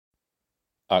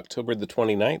October the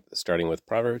 29th, starting with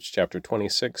Proverbs chapter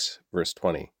 26, verse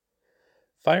 20.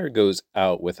 Fire goes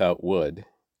out without wood,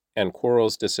 and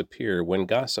quarrels disappear when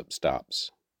gossip stops.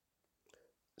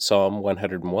 Psalm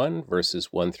 101, verses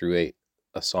 1 through 8,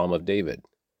 a psalm of David.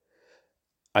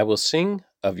 I will sing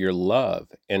of your love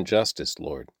and justice,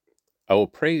 Lord. I will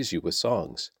praise you with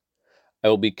songs. I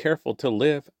will be careful to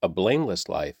live a blameless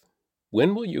life.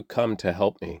 When will you come to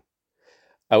help me?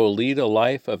 I will lead a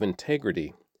life of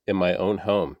integrity in my own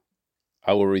home.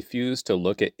 I will refuse to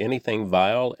look at anything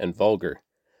vile and vulgar.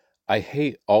 I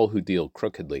hate all who deal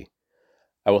crookedly.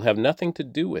 I will have nothing to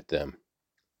do with them.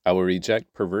 I will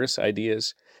reject perverse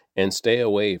ideas and stay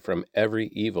away from every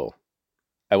evil.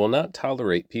 I will not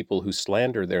tolerate people who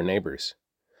slander their neighbors.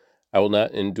 I will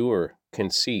not endure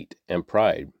conceit and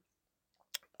pride.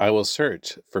 I will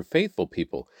search for faithful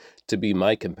people to be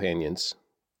my companions.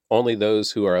 Only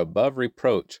those who are above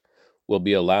reproach will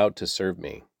be allowed to serve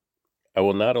me. I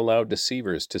will not allow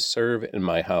deceivers to serve in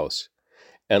my house,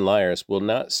 and liars will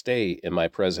not stay in my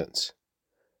presence.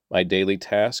 My daily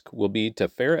task will be to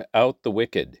ferret out the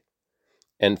wicked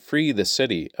and free the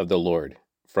city of the Lord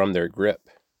from their grip.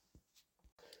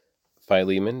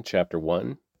 Philemon chapter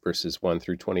 1, verses 1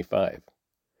 through 25.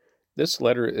 This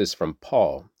letter is from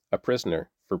Paul, a prisoner,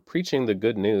 for preaching the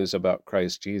good news about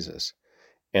Christ Jesus,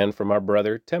 and from our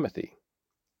brother Timothy.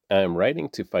 I am writing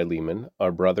to Philemon,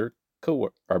 our beloved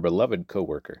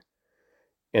co-worker,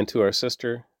 and to our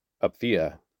sister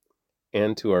Apphia,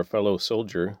 and to our fellow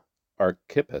soldier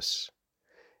Archippus,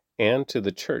 and to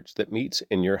the church that meets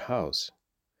in your house.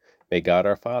 May God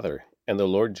our Father and the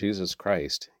Lord Jesus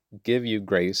Christ give you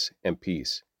grace and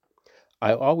peace.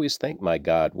 I always thank my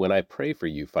God when I pray for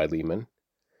you, Philemon,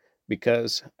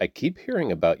 because I keep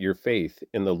hearing about your faith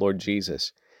in the Lord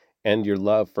Jesus and your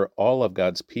love for all of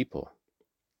God's people.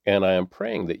 And I am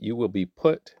praying that you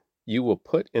will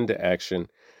put into action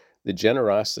the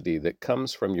generosity that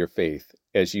comes from your faith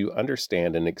as you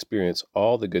understand and experience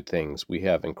all the good things we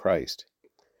have in Christ.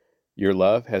 Your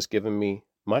love has given me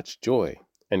much joy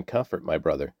and comfort, my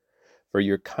brother, for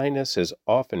your kindness has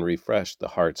often refreshed the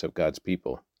hearts of God's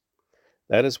people.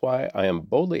 That is why I am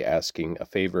boldly asking a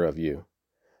favor of you.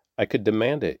 I could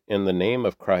demand it in the name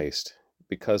of Christ,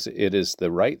 because it is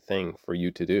the right thing for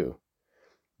you to do.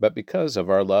 But because of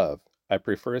our love, I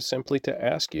prefer simply to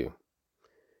ask you.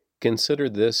 Consider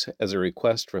this as a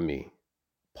request from me,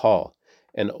 Paul,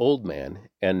 an old man,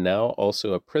 and now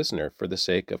also a prisoner for the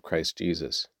sake of Christ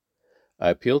Jesus. I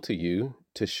appeal to you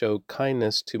to show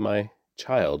kindness to my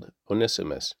child,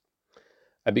 Onesimus.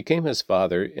 I became his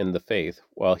father in the faith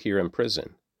while here in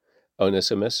prison.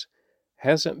 Onesimus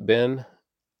hasn't been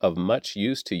of much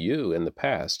use to you in the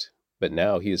past, but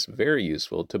now he is very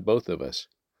useful to both of us.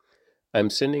 I'm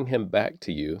sending him back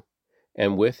to you,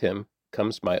 and with him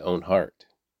comes my own heart.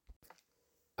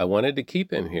 I wanted to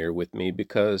keep him here with me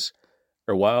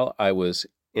while I was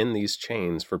in these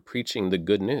chains for preaching the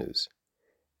good news,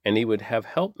 and he would have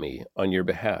helped me on your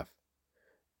behalf.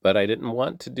 But I didn't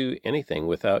want to do anything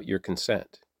without your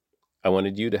consent. I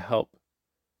wanted you to help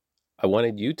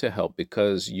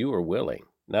because you were willing,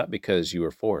 not because you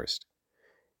were forced.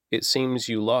 It seems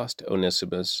you lost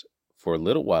Onesimus for a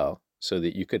little while so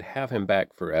that you could have him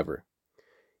back forever.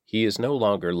 He is no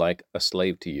longer like a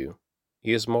slave to you.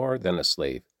 He is more than a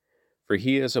slave, for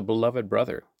he is a beloved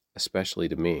brother, especially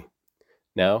to me.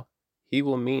 Now, he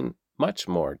will mean much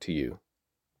more to you,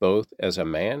 both as a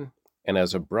man and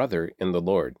as a brother in the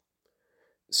Lord.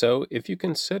 So, if you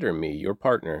consider me your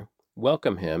partner,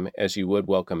 welcome him as you would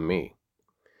welcome me.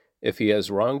 If he has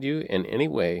wronged you in any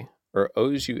way or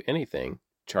owes you anything,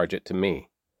 charge it to me.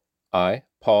 I,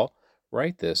 Paul,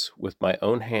 write this with my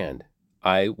own hand.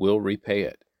 I will repay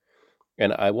it.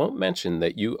 And I won't mention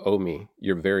that you owe me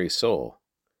your very soul.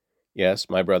 Yes,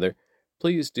 my brother,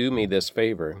 please do me this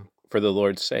favor for the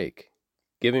Lord's sake,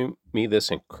 giving me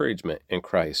this encouragement in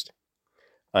Christ.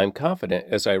 I am confident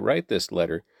as I write this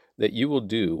letter that you will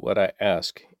do what I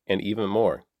ask and even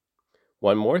more.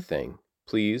 One more thing,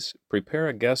 please prepare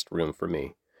a guest room for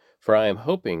me, for I am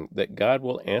hoping that God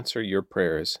will answer your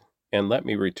prayers and let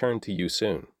me return to you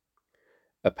soon.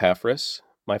 Epaphras,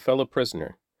 my fellow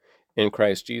prisoner, in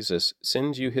Christ Jesus,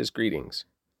 sends you his greetings.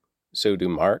 So do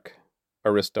Mark,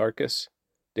 Aristarchus,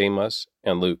 Demas,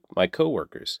 and Luke, my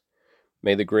co-workers.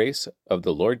 May the grace of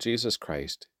the Lord Jesus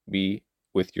Christ be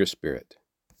with your spirit.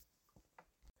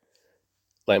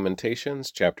 Lamentations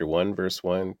chapter 1, verse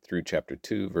 1 through chapter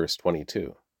 2, verse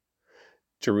 22.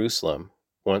 Jerusalem,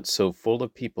 once so full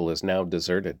of people, is now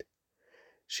deserted.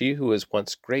 She who was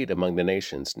once great among the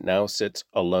nations now sits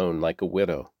alone like a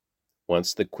widow.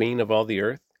 Once the queen of all the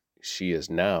earth, she is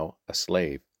now a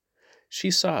slave. She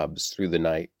sobs through the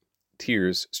night,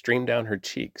 Tears stream down her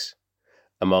cheeks.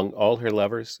 Among all her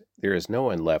lovers, there is no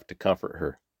one left to comfort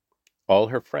her. All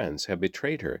her friends have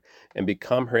betrayed her and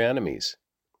become her enemies.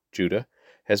 Judah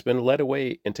has been led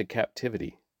away into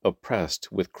captivity,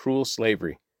 oppressed with cruel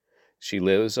slavery. She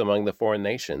lives among the foreign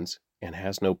nations and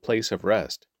has no place of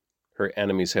rest. Her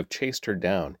enemies have chased her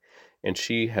down, and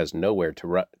she has nowhere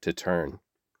to turn.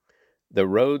 The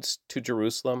roads to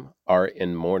Jerusalem are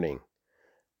in mourning,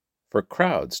 for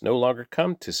crowds no longer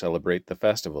come to celebrate the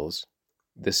festivals.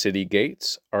 The city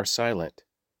gates are silent.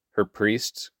 Her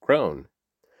priests groan.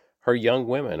 Her young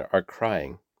women are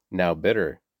crying. Now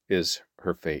bitter is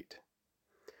her fate.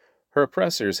 Her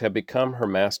oppressors have become her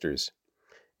masters,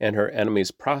 and her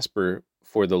enemies prosper,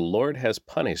 for the Lord has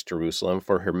punished Jerusalem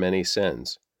for her many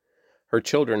sins. Her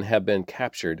children have been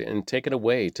captured and taken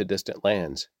away to distant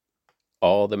lands.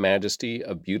 All the majesty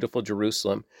of beautiful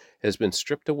Jerusalem has been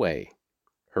stripped away.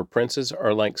 Her princes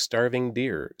are like starving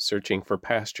deer searching for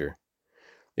pasture.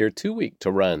 They are too weak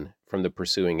to run from the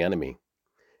pursuing enemy.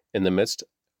 In the midst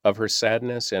of her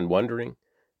sadness and wondering,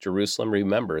 Jerusalem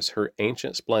remembers her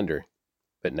ancient splendor.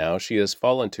 But now she has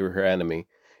fallen to her enemy,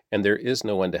 and there is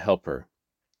no one to help her.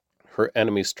 Her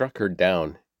enemy struck her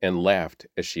down and laughed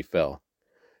as she fell.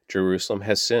 Jerusalem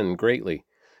has sinned greatly,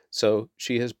 so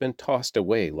she has been tossed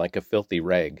away like a filthy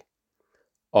rag.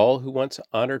 All who once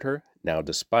honored her now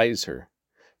despise her,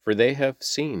 for they have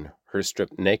seen her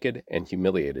stripped naked and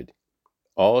humiliated.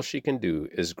 All she can do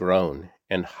is groan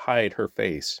and hide her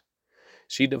face.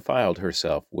 She defiled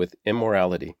herself with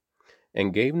immorality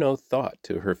and gave no thought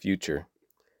to her future.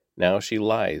 Now she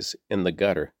lies in the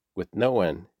gutter with no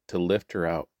one to lift her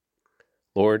out.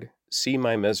 Lord, see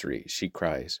my misery, she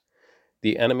cries.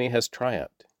 The enemy has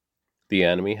triumphed. The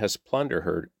enemy has plundered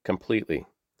her completely,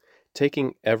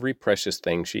 taking every precious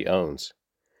thing she owns.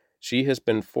 She has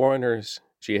seen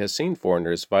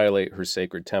foreigners violate her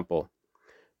sacred temple,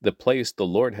 the place the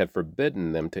Lord had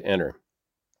forbidden them to enter.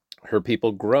 Her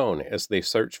people groan as they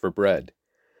search for bread.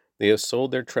 They have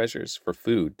sold their treasures for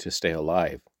food to stay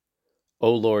alive.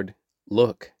 O Lord,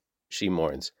 look, she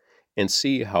mourns, and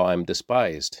see how I'm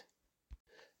despised.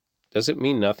 Does it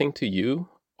mean nothing to you,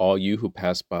 all you who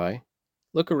pass by?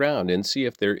 Look around and see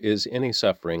if there is any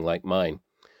suffering like mine,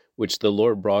 which the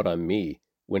Lord brought on me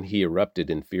when he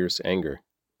erupted in fierce anger.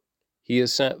 He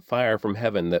has sent fire from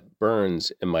heaven that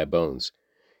burns in my bones.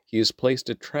 He has placed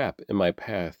a trap in my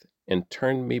path and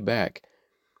turned me back.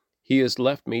 He has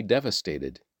left me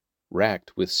devastated,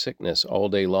 racked with sickness all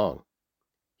day long.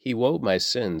 He wove my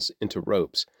sins into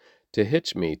ropes to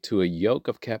hitch me to a yoke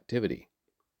of captivity.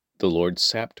 The Lord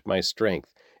sapped my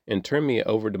strength and turned me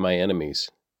over to my enemies.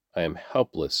 I am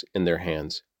helpless in their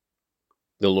hands.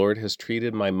 The Lord has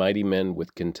treated my mighty men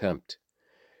with contempt.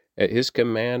 At his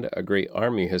command, a great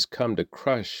army has come to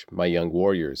crush my young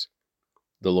warriors.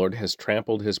 The Lord has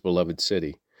trampled his beloved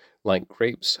city, like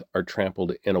grapes are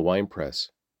trampled in a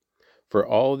winepress. For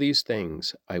all these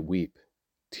things I weep.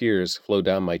 Tears flow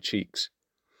down my cheeks.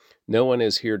 No one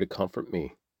is here to comfort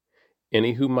me.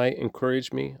 Any who might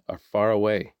encourage me are far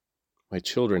away. My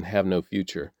children have no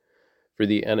future, for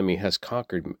the enemy has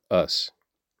conquered us.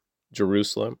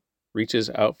 Jerusalem reaches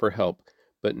out for help,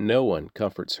 but no one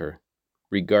comforts her.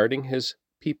 Regarding his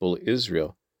people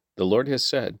Israel, the Lord has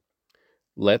said,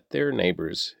 "Let their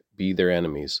neighbors be their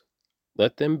enemies.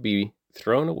 Let them be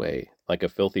thrown away like a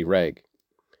filthy rag."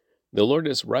 The Lord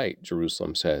is right,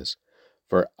 Jerusalem says,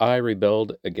 for I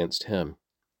rebelled against him.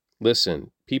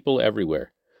 Listen, people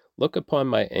everywhere, look upon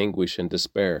my anguish and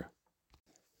despair.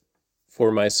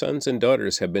 For my sons and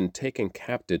daughters have been taken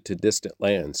captive to distant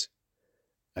lands.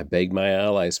 I begged my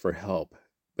allies for help,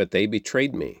 but they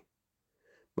betrayed me.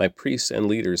 My priests and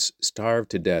leaders starved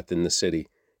to death in the city,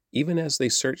 even as they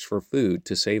searched for food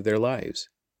to save their lives.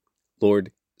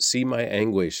 Lord, see my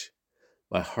anguish.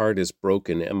 My heart is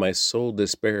broken and my soul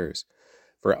despairs,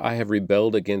 for I have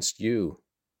rebelled against you.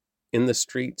 In the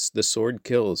streets the sword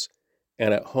kills,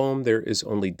 and at home there is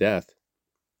only death.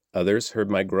 Others heard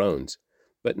my groans,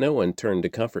 but no one turned to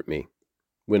comfort me.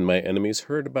 When my enemies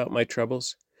heard about my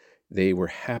troubles, they were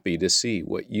happy to see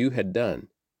what you had done.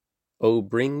 Oh,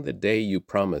 bring the day you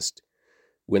promised,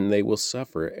 when they will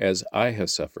suffer as I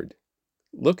have suffered.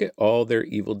 Look at all their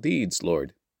evil deeds,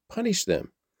 Lord. Punish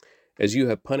them, as you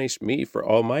have punished me for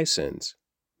all my sins.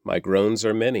 My groans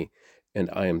are many, and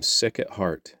I am sick at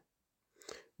heart.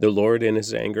 The Lord in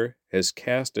his anger has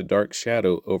cast a dark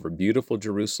shadow over beautiful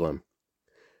Jerusalem.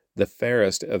 The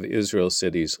fairest of Israel's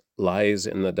cities lies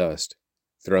in the dust,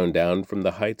 thrown down from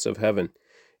the heights of heaven.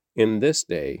 In this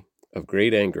day of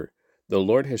great anger, the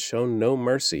Lord has shown no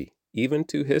mercy, even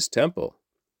to his temple.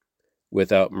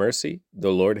 Without mercy,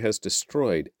 the Lord has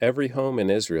destroyed every home in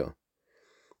Israel.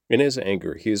 In his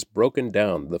anger, he has broken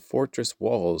down the fortress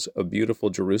walls of beautiful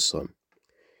Jerusalem.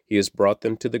 He has brought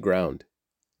them to the ground,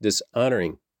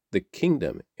 dishonoring the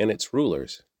kingdom and its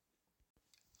rulers.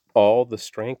 All the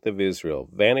strength of Israel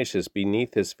vanishes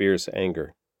beneath his fierce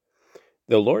anger.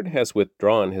 The Lord has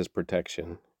withdrawn his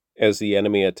protection as the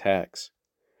enemy attacks.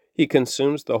 He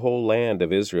consumes the whole land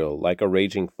of Israel like a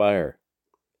raging fire.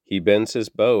 He bends his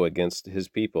bow against his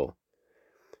people,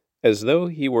 as though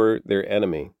he were their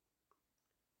enemy.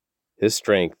 His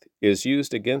strength is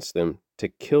used against them to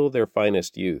kill their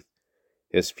finest youth.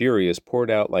 His fury is poured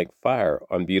out like fire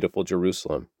on beautiful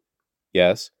Jerusalem.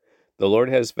 Yes, the Lord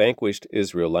has vanquished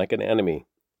Israel like an enemy.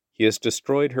 He has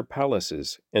destroyed her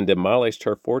palaces and demolished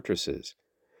her fortresses.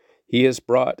 He has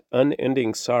brought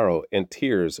unending sorrow and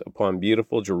tears upon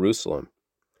beautiful Jerusalem.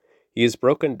 He has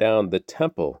broken down the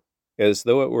temple as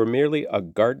though it were merely a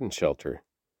garden shelter.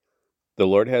 The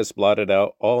Lord has blotted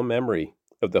out all memory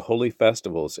of the holy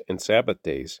festivals and Sabbath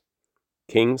days.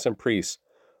 Kings and priests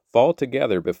fall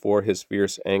together before his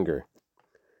fierce anger.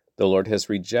 The Lord has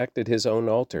rejected his own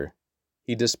altar.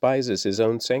 He despises his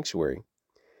own sanctuary.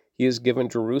 He has given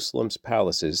Jerusalem's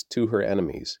palaces to her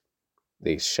enemies.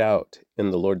 They shout in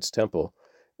the Lord's temple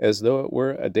as though it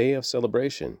were a day of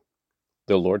celebration.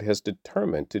 The Lord has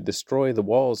determined to destroy the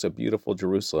walls of beautiful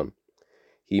Jerusalem.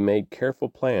 He made careful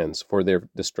plans for their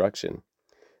destruction,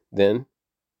 then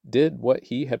did what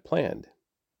he had planned.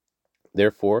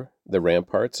 Therefore, the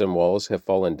ramparts and walls have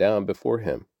fallen down before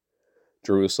him.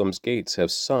 Jerusalem's gates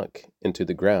have sunk into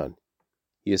the ground.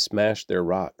 He has smashed their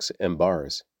rocks and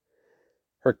bars.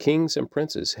 Her kings and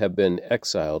princes have been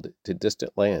exiled to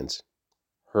distant lands.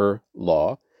 Her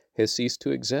law has ceased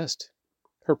to exist.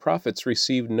 Her prophets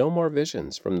receive no more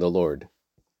visions from the Lord.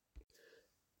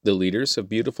 The leaders of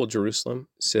beautiful Jerusalem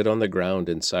sit on the ground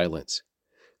in silence.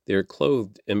 They are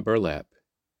clothed in burlap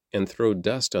and throw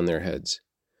dust on their heads.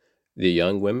 The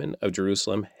young women of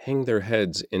Jerusalem hang their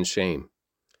heads in shame.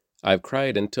 I've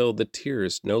cried until the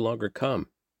tears no longer come.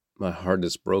 My heart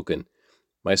is broken.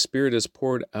 My spirit is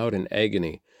poured out in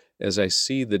agony as I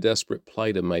see the desperate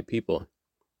plight of my people.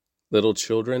 Little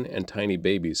children and tiny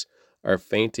babies are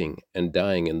fainting and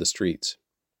dying in the streets.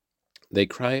 They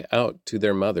cry out to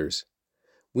their mothers,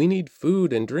 "We need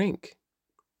food and drink."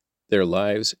 Their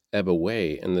lives ebb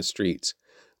away in the streets,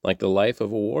 like the life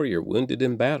of a warrior wounded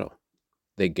in battle.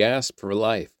 They gasp for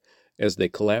life as they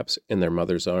collapse in their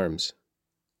mother's arms.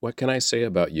 What can I say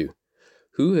about you?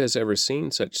 Who has ever seen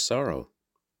such sorrow?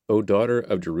 O daughter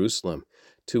of Jerusalem,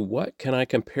 to what can I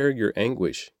compare your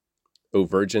anguish? O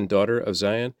virgin daughter of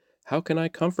Zion, how can I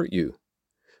comfort you?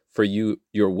 For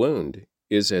your wound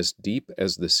is as deep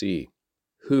as the sea.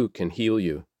 Who can heal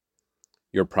you?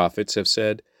 Your prophets have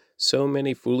said so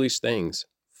many foolish things,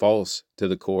 false to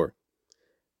the core.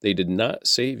 They did not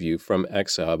save you from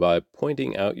exile by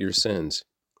pointing out your sins.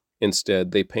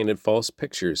 Instead, they painted false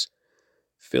pictures,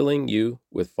 filling you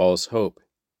with false hope.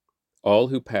 All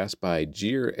who pass by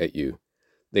jeer at you.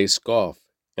 They scoff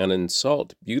and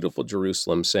insult beautiful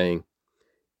Jerusalem, saying,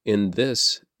 "In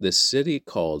this, the city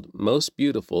called most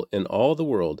beautiful in all the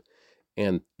world,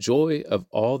 and joy of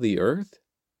all the earth?"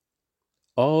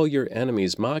 All your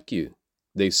enemies mock you.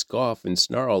 They scoff and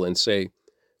snarl and say,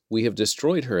 "We have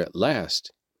destroyed her at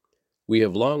last. We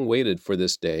have long waited for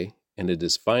this day, and it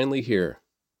is finally here."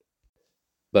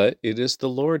 But it is the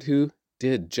Lord who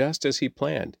did just as he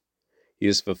planned. He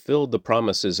has fulfilled the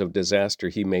promises of disaster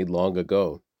he made long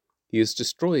ago. He has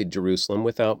destroyed Jerusalem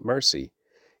without mercy.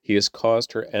 He has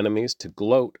caused her enemies to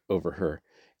gloat over her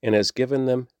and has given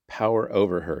them power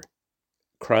over her.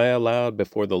 Cry aloud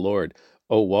before the Lord,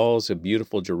 O walls of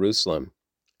beautiful Jerusalem.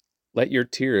 Let your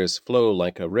tears flow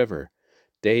like a river,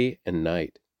 day and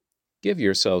night. Give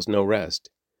yourselves no rest.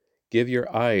 Give your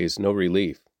eyes no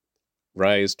relief.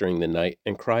 Rise during the night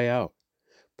and cry out.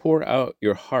 Pour out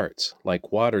your hearts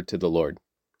like water to the Lord.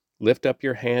 Lift up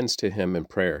your hands to him in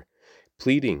prayer,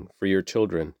 pleading for your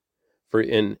children, for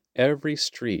in every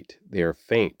street they are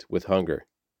faint with hunger.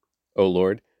 O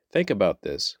Lord, think about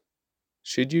this.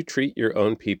 Should you treat your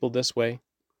own people this way?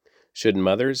 Should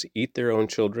mothers eat their own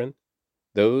children,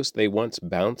 those they once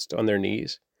bounced on their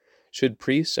knees? Should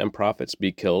priests and prophets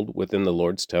be killed within the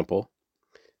Lord's temple?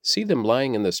 See them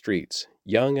lying in the streets,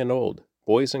 young and old,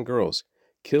 boys and girls,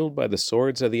 killed by the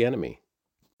swords of the enemy.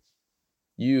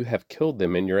 You have killed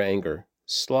them in your anger,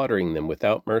 slaughtering them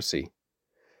without mercy.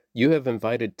 You have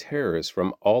invited terrors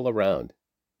from all around,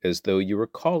 as though you were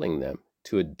calling them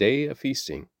to a day of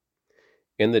feasting.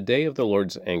 In the day of the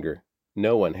Lord's anger,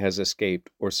 no one has escaped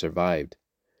or survived.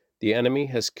 The enemy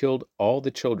has killed all the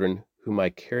children whom I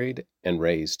carried and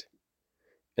raised.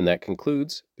 And that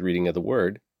concludes the reading of the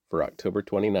Word for October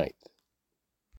 29th.